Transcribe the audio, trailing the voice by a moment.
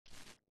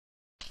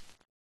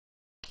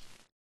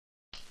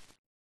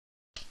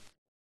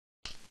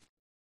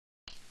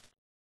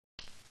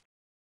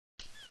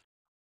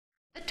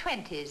The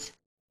 20s,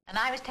 and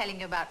I was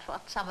telling you about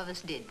what some of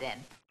us did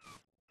then.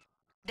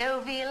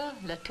 Deauville,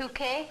 Le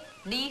Touquet,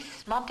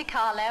 Nice, Monte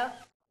Carlo,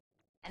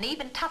 and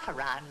even tougher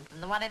round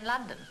than the one in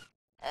London.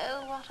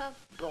 Oh, what a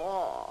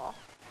bore.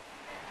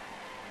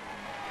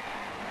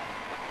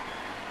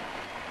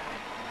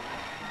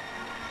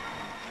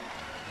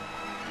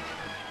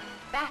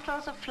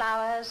 Battles of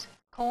flowers,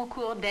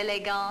 concours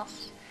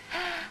d'élégance,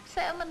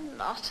 so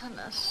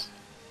monotonous.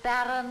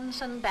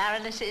 Barons and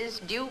baronesses,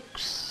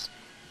 dukes,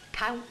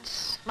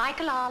 counts,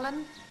 Michael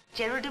Arlen,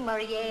 Gerald du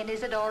Maurier and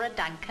Isadora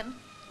Duncan,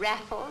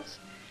 Raffles,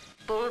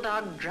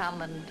 Bulldog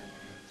Drummond,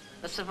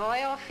 the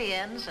Savoy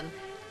Orpheans and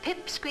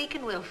Pip, Squeak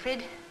and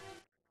Wilfrid.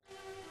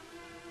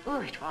 Oh,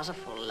 it was a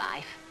full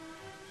life.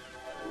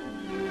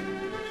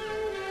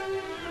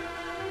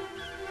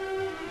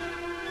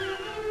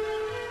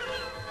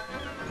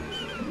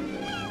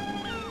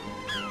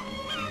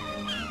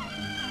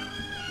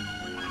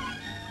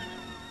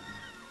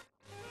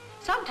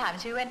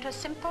 Sometimes we went to a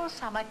simple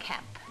summer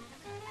camp.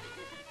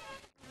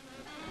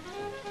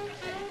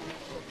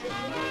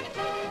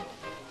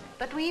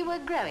 But we were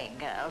growing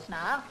girls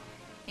now.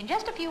 In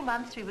just a few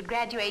months we would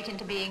graduate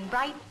into being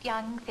bright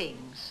young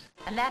things.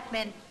 And that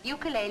meant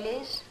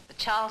ukuleles, the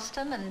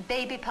Charleston and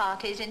baby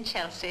parties in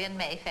Chelsea and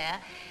Mayfair.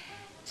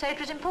 So it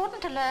was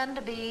important to learn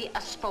to be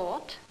a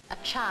sport, a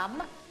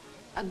chum,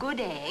 a good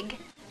egg,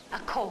 a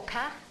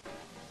corker,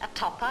 a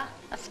topper,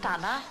 a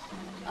stunner,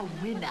 a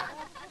winner.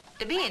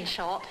 To be, in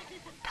short,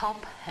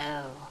 top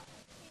ho.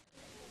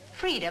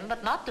 Freedom,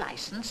 but not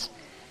license.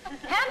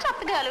 Hands up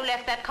the girl who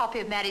left that copy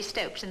of Mary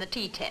Stopes in the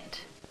tea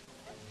tent.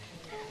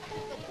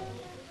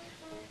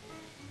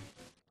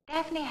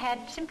 Daphne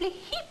had simply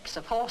heaps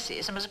of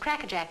horses and was a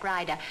crackerjack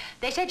rider.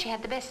 They said she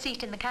had the best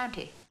seat in the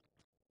county.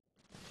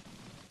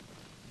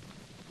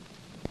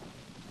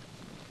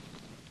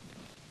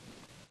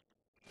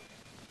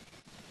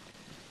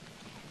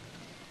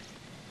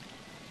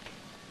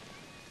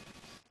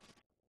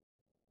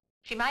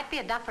 She might be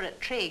a duffer at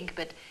trig,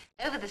 but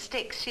over the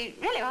sticks she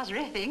really was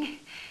ripping.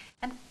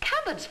 And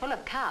cupboards full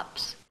of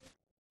cups.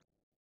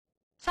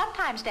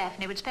 Sometimes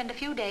Daphne would spend a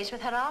few days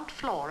with her Aunt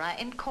Flora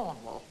in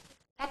Cornwall.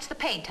 That's the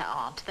painter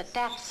aunt that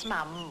Daph's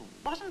mum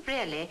wasn't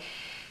really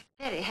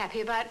very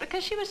happy about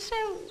because she was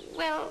so,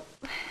 well,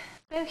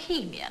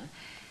 bohemian.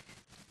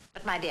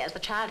 But, my dears, the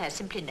child has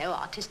simply no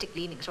artistic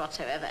leanings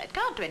whatsoever. It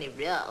can't do any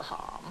real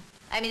harm.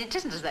 I mean, it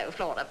isn't as though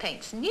Flora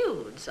paints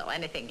nudes or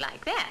anything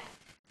like that.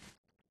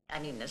 I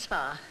mean, as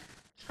far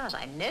as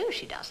I know,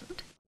 she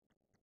doesn't.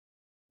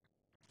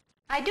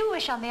 I do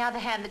wish, on the other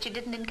hand, that you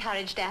didn't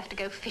encourage Daph to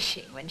go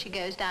fishing when she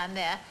goes down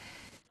there.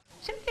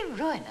 Simply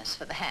ruinous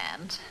for the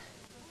hands.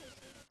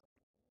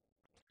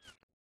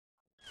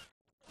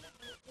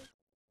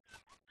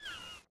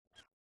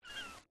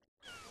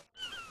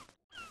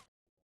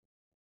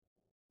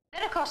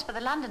 Then, of course, for the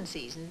London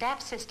season,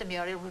 Daph's sister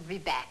Muriel would be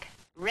back,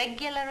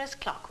 regular as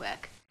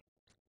clockwork,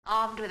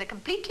 armed with a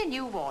completely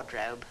new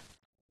wardrobe.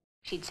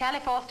 She'd sally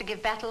forth to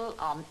give battle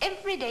on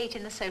every date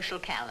in the social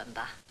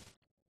calendar.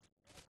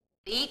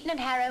 The Eton and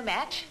Harrow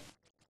match.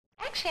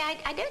 Actually,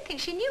 I don't think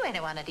she knew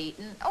anyone at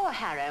Eton or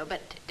Harrow, but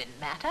it didn't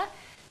matter,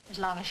 as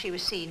long as she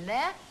was seen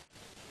there.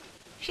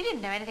 She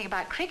didn't know anything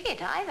about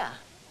cricket either.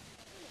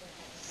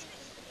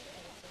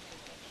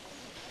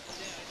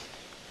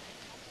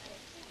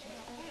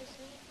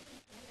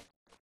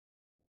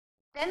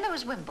 Then there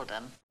was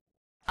Wimbledon.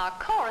 Our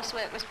chorus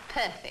work was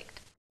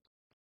perfect.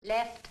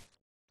 Left,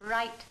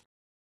 right,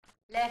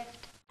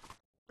 left,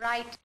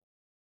 right.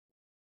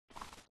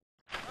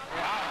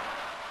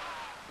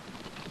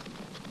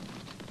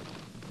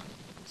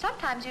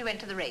 Sometimes we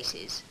went to the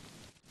races.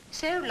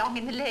 So long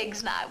in the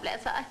legs now,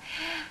 bless her. I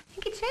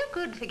think it's so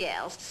good for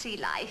girls to see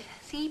life,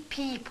 see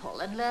people,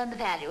 and learn the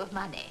value of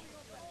money.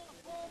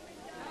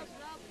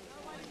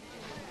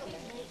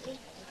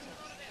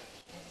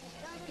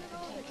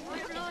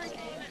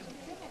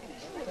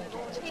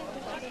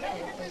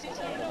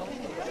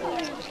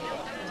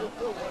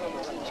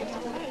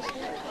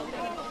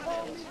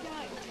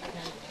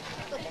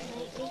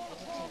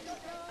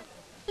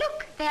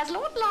 Look, there's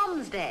Lord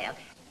Lonsdale.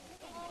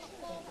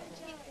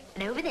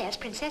 And over there's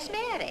Princess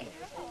Mary.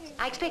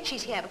 I expect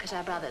she's here because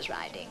her brother's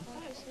riding.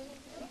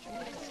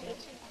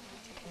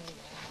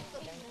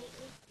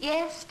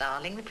 Yes,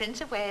 darling, the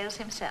Prince of Wales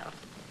himself.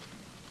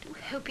 Do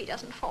hope he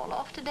doesn't fall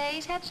off today.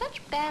 He's had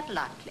such bad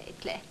luck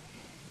lately.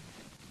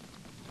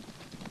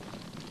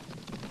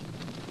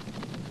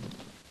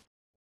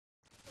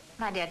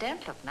 My dear,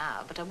 don't look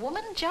now, but a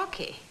woman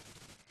jockey.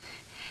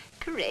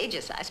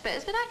 Courageous, I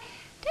suppose, but I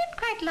don't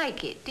quite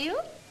like it, do you?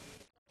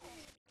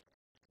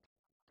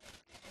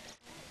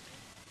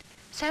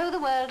 So the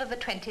world of the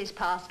 20s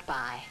passed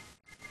by.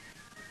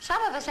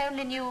 Some of us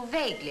only knew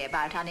vaguely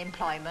about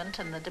unemployment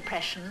and the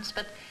depressions,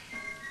 but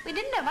we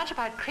didn't know much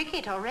about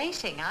cricket or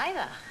racing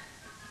either.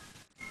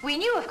 We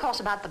knew, of course,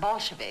 about the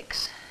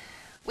Bolsheviks.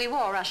 We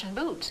wore Russian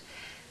boots.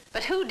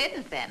 But who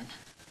didn't then?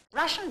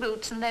 Russian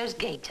boots and those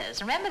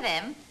gaiters. Remember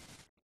them?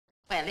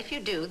 Well, if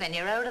you do, then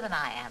you're older than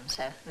I am,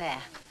 so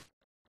there.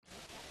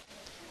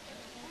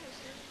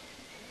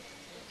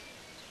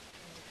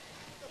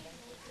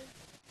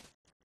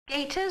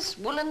 Gaiters,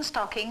 woolen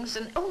stockings,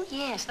 and, oh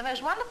yes, the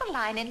most wonderful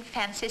line in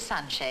fancy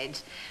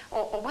sunshades.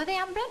 Or were they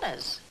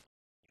umbrellas?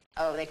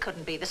 Oh, they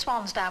couldn't be. The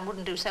swan's down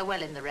wouldn't do so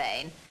well in the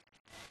rain.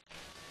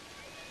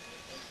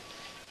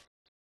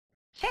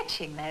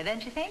 Fetching, though,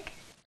 don't you think?